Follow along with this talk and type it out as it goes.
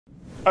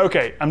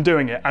Okay, I'm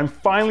doing it. I'm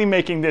finally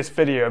making this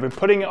video. I've been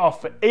putting it off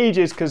for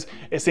ages because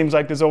it seems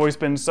like there's always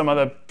been some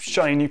other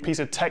shiny new piece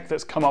of tech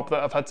that's come up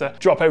that I've had to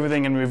drop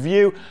everything and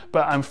review.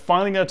 But I'm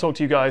finally going to talk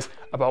to you guys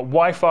about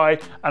Wi-Fi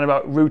and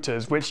about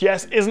routers, which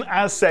yes, isn't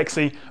as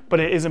sexy, but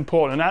it is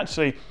important. And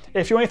actually,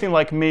 if you're anything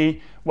like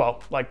me,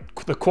 well,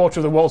 like the quarter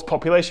of the world's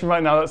population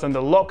right now that's under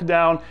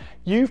lockdown,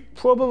 you've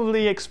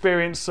probably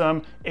experienced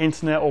some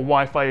internet or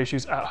Wi-Fi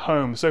issues at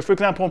home. So for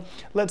example,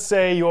 let's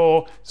say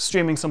you're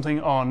streaming something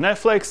on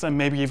Netflix and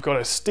maybe you've got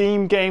a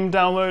Steam game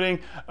downloading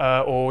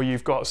or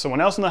you've got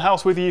someone else in the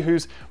house with you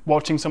who's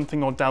watching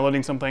something or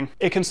downloading something.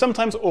 It can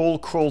sometimes all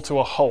crawl to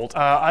a halt.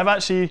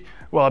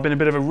 I've been a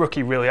bit of a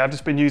rookie really. I've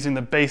just been using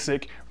the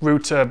basic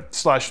router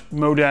 /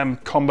 modem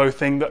combo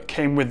thing that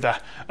came with the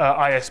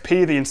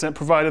ISP, the internet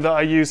provider that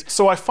I use.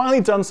 So I've finally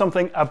done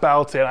something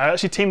about it. I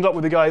actually teamed up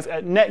with the guys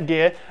at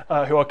NEGEAR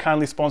who are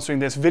kindly sponsoring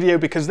this video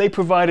because they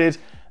provided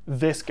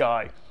this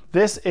guy.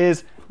 This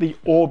is the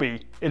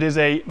Orbi. It is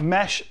a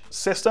mesh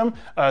system.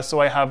 So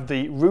I have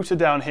the router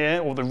down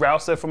here, or the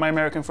router for my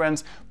American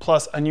friends,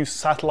 plus a new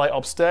satellite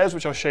upstairs,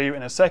 which I'll show you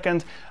in a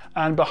second.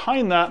 And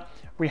behind that,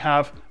 we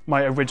have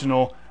my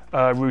original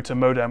router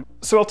modem.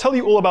 So I'll tell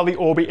you all about the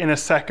Orbi in a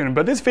second,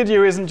 but this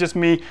video isn't just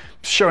me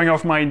showing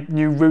off my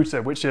new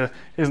router, which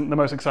isn't the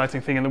most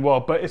exciting thing in the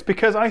world, but it's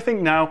because I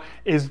think now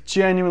is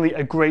genuinely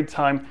a great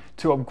time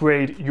to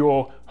upgrade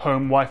your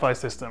home Wi-Fi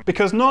system.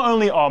 Because not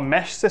only are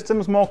mesh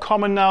systems more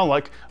common now,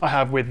 like I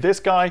have with this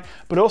guy,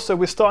 but also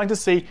we're starting to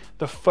see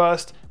the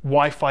first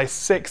Wi-Fi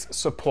 6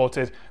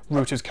 supported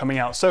routers coming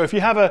out. So if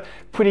you have a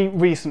pretty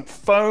recent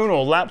phone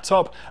or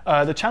laptop,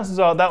 the chances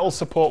are that will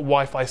support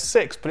Wi-Fi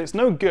 6, but it's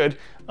no good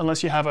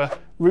unless you have a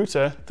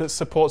router that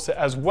supports it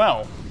as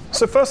well.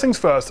 So first things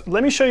first,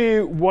 let me show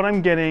you what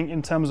I'm getting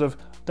in terms of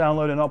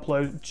download and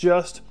upload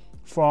just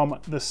from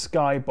the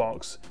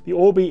Skybox. The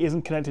Orbi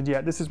isn't connected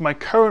yet. This is my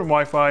current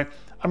Wi-Fi.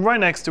 I'm right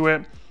next to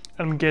it,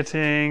 and I'm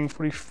getting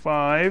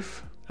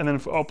 45, and then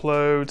for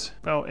upload,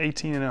 about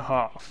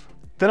 18.5.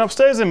 Then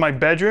upstairs in my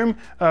bedroom,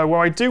 where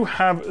I do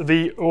have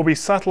the Orbi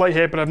satellite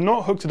here, but I've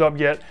not hooked it up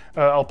yet.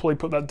 I'll probably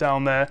put that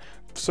down there.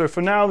 So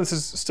for now, this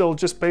is still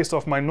just based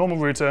off my normal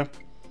router,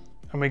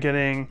 and we're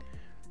getting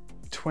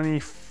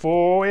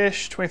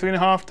 24-ish,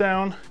 23.5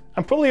 down.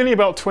 I'm probably only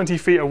about 20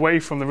 feet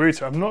away from the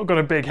router. I've not got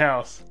a big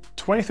house.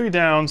 23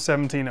 down,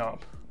 17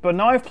 up. But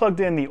now I've plugged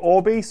in the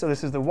Orbi, so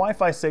this is the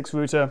Wi-Fi 6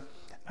 router,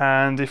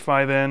 and if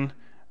I then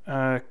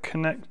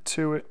connect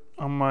to it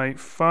on my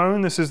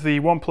phone, this is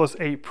the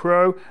OnePlus 8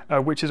 Pro,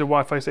 which is a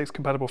Wi-Fi 6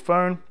 compatible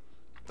phone.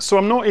 So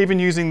I'm not even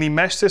using the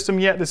mesh system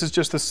yet. This is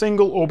just a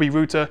single Orbi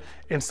router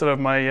instead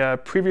of my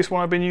previous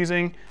one I've been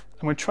using.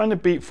 And we're trying to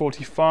beat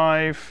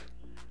 45.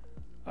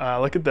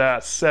 Look at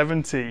that,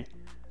 70,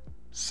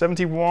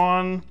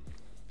 71.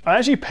 I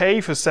actually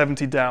pay for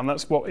 70 down.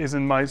 That's what is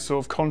in my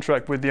sort of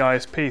contract with the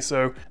ISP.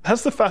 So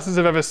that's the fastest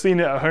I've ever seen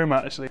it at home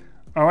actually.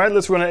 All right,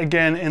 let's run it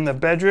again in the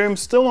bedroom.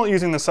 Still not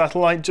using the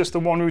satellite, just the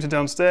one router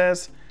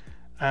downstairs.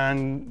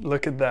 And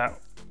look at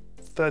that,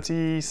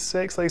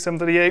 36, 37,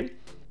 38,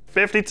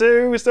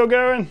 52, we're still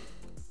going.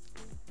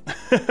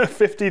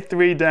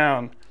 53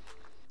 down.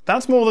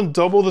 That's more than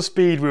double the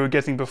speed we were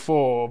getting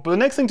before. But the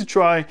next thing to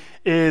try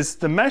is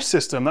the mesh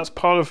system. That's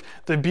part of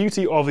the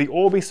beauty of the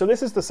Orbi. So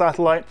this is the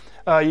satellite.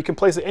 You can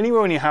place it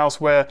anywhere in your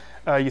house where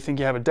you think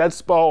you have a dead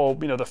spot, or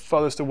the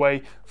furthest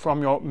away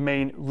from your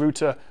main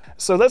router.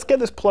 So let's get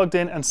this plugged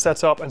in and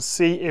set up and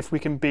see if we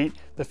can beat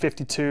the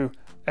 52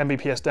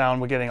 Mbps down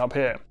we're getting up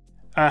here.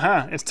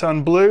 It's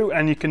turned blue,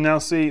 and you can now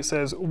see it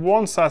says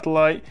one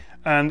satellite.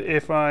 And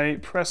if I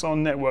press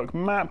on network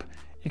map,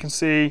 you can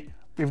see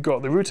we've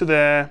got the router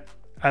there,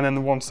 and then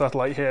the one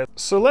satellite here.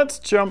 So let's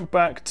jump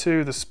back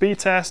to the speed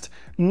test.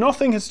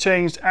 Nothing has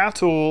changed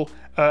at all,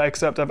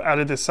 except I've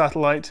added this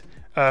satellite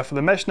for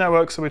the mesh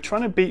network. So we're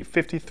trying to beat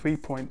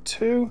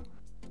 53.2.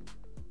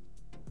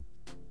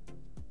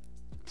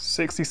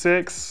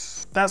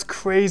 66. That's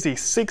crazy,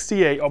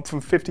 68 up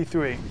from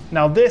 53.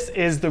 Now this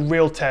is the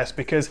real test,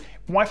 because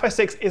Wi-Fi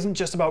 6 isn't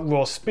just about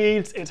raw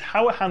speeds, it's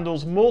how it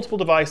handles multiple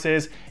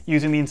devices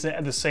using the internet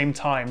at the same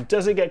time.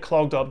 Does it get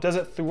clogged up? Does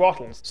it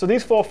throttle? So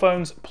these 4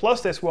 phones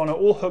plus this one are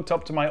all hooked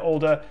up to my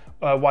older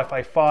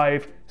Wi-Fi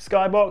 5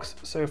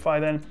 Skybox. So if I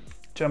then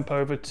jump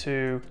over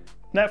to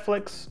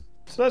Netflix,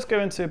 so let's go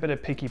into a bit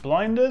of Peaky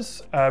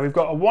Blinders. We've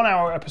got a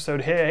 1-hour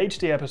episode here,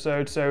 HD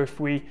episode. So if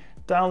we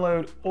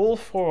download all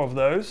 4 of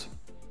those,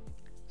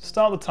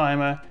 start the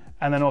timer,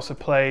 and then also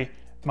play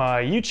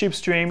my YouTube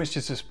stream, which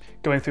is just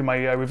going through my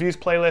reviews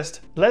playlist.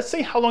 Let's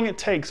see how long it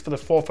takes for the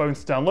 4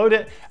 phones to download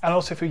it, and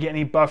also if we get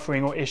any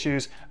buffering or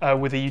issues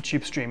with the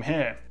YouTube stream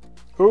here.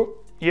 Oh,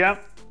 yeah.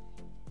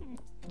 Do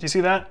you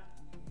see that?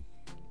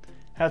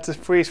 Had to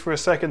freeze for a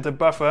second to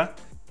buffer.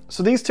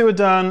 So these 2 are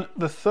done.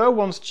 The third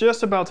one's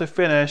just about to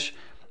finish,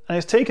 and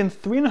it's taken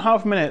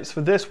 3.5 minutes for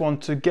this one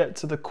to get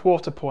to the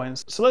quarter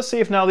points. So let's see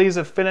if now these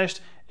are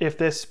finished, if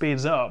this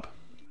speeds up.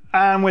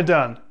 And we're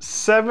done.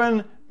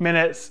 7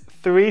 minutes,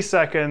 3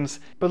 seconds.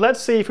 But let's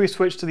see if we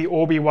switch to the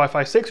Orbi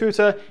Wi-Fi 6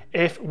 router,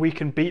 if we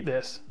can beat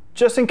this.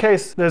 Just in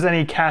case there's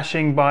any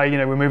caching by,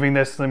 removing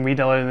this and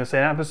re-downloading the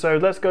same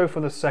episode, let's go for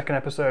the second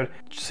episode.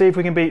 See if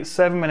we can beat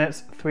 7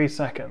 minutes, 3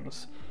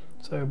 seconds.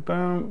 So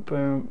boom,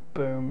 boom,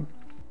 boom,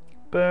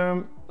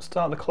 boom.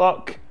 Start the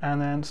clock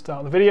and then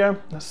start the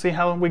video. Let's see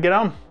how we get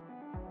on.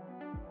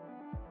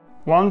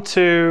 1,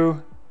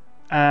 2,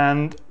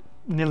 and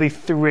nearly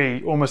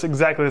 3, almost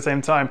exactly the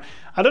same time.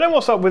 I don't know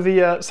what's up with the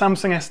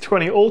Samsung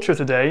S20 Ultra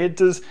today. It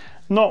does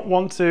not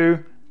want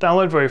to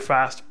download very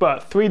fast,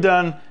 but 3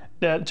 done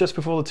just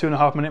before the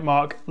 2.5 minute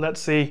mark.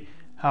 Let's see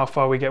how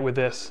far we get with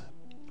this.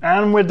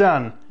 And we're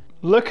done.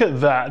 Look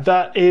at that.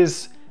 That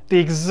is the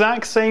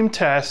exact same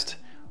test,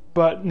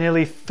 but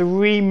nearly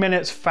 3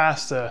 minutes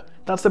faster.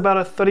 That's about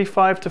a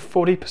 35 to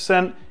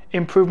 40%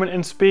 improvement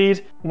in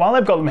speed. While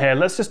I've got them here,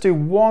 let's just do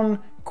one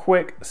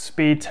quick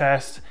speed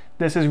test.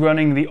 This is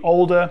running the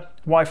older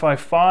Wi-Fi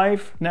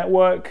 5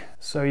 network.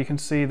 So you can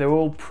see they're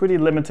all pretty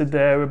limited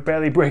there. We're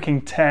barely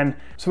breaking 10.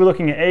 So we're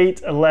looking at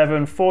 8,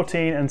 11,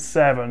 14, and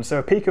 7. So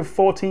a peak of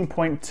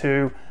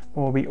 14.2.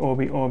 Orbi,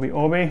 Orbi, Orbi,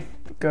 Orbi.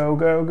 Go,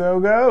 go, go,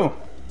 go.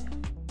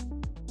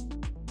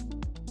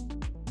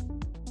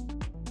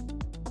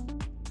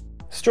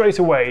 Straight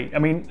away, I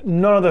mean,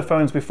 none of the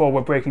phones before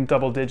were breaking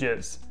double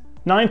digits.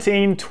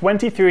 19,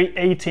 23,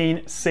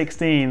 18,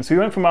 16. So we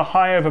went from a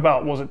high of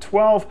about,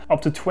 12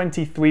 up to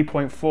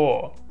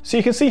 23.4. So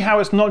you can see how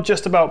it's not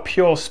just about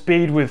pure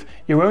speed with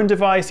your own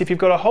device. If you've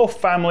got a whole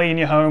family in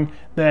your home,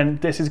 then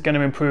this is going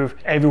to improve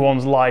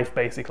everyone's life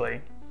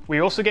basically. We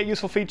also get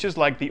useful features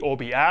like the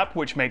Orbi app,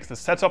 which makes the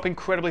setup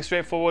incredibly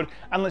straightforward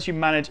and lets you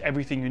manage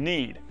everything you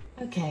need.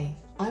 Okay,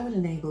 I will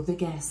enable the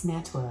guest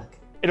network.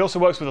 It also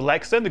works with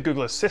Alexa, the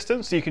Google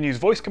Assistant, so you can use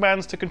voice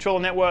commands to control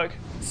the network.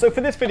 So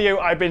for this video,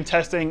 I've been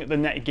testing the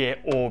NEGEAR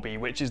Orbi,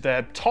 which is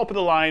their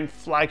top-of-the-line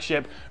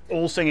flagship,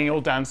 all singing, all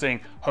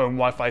dancing home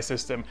Wi-Fi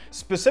system.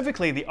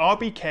 Specifically the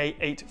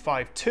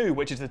RBK852,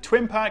 which is the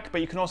twin pack, but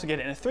you can also get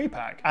it in a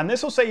 3-pack. And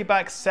this will set you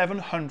back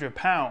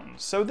 £700.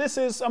 So this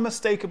is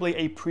unmistakably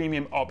a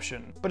premium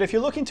option. But if you're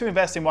looking to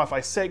invest in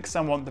Wi-Fi 6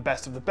 and want the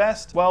best of the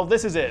best, well,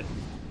 this is it.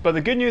 But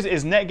the good news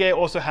is NEGEAR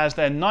also has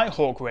their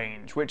Nighthawk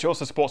range, which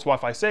also supports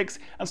Wi-Fi 6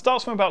 and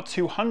starts from about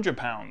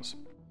 £200.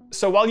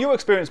 So while your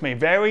experience may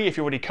vary, if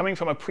you're already coming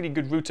from a pretty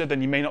good router,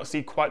 then you may not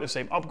see quite the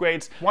same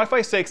upgrades.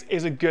 Wi-Fi 6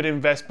 is a good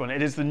investment.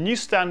 It is the new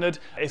standard.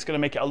 It's going to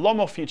make it a lot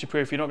more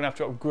future-proof. You're not going to have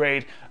to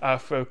upgrade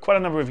for quite a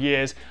number of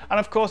years. And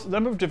of course, the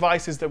number of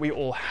devices that we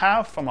all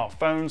have, from our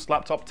phones,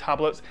 laptop,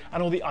 tablets,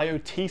 and all the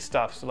IoT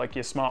stuff, so like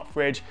your smart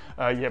fridge,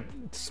 your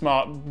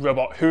smart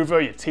robot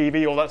Hoover, your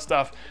TV, all that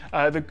stuff,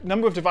 the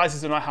number of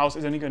devices in our house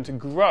is only going to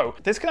grow.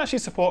 This can actually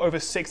support over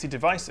 60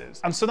 devices.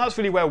 And so that's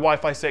really where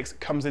Wi-Fi 6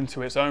 comes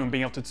into its own,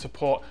 being able to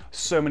support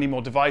so many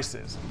more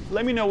devices.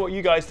 Let me know what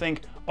you guys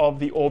think of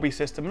the Orbi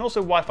system and also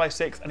Wi-Fi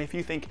 6, and if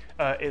you think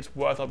it's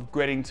worth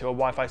upgrading to a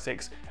Wi-Fi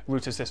 6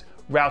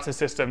 router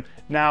system.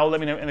 Now let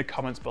me know in the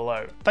comments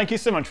below. Thank you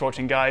so much for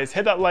watching, guys.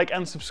 Hit that like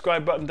and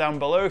subscribe button down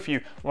below if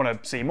you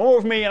want to see more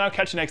of me, and I'll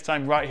catch you next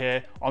time right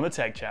here on the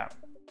Tech Chat.